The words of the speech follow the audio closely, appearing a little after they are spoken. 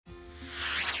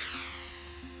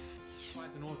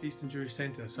Northeastern Jewish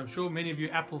Center. So I'm sure many of you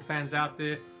Apple fans out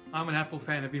there, I'm an Apple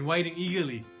fan, have been waiting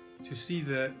eagerly to see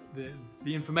the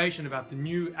information about the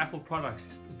new Apple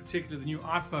products, in particular the new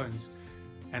iPhones,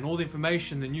 and all the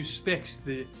information, the new specs,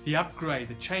 the upgrade,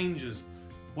 the changes,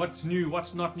 what's new,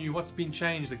 what's not new, what's been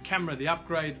changed, the camera, the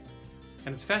upgrade.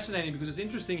 And it's fascinating because it's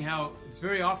interesting how it's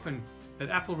very often that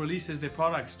Apple releases their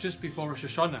products just before Rosh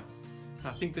Hashanah. And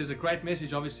I think there's a great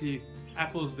message. Obviously,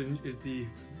 Apple is the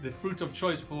fruit of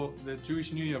choice for the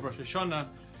Jewish New Year of Rosh Hashanah.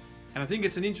 And I think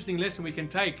it's an interesting lesson we can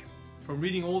take from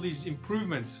reading all these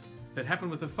improvements that happen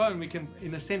with the phone. We can,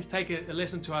 in a sense, take a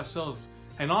lesson to ourselves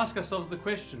and ask ourselves the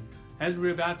question, as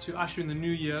we're about to usher in the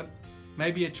new year,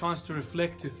 maybe a chance to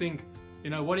reflect, to think,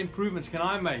 what improvements can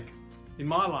I make in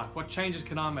my life? What changes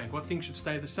can I make? What things should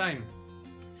stay the same?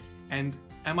 And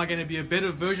am I going to be a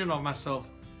better version of myself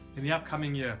in the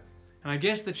upcoming year? And I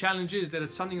guess the challenge is that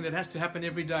it's something that has to happen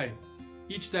every day.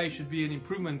 Each day should be an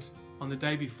improvement on the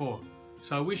day before.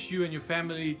 So I wish you and your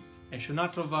family a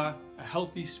Shana Tova, a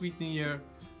healthy, sweet New Year.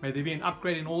 May there be an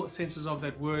upgrade in all senses of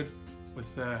that word,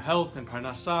 with health and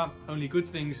parnassah, only good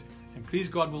things. And please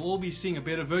God, we'll all be seeing a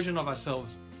better version of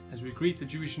ourselves as we greet the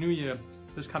Jewish New Year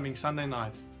this coming Sunday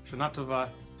night. Shana Tova,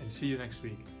 and see you next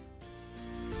week.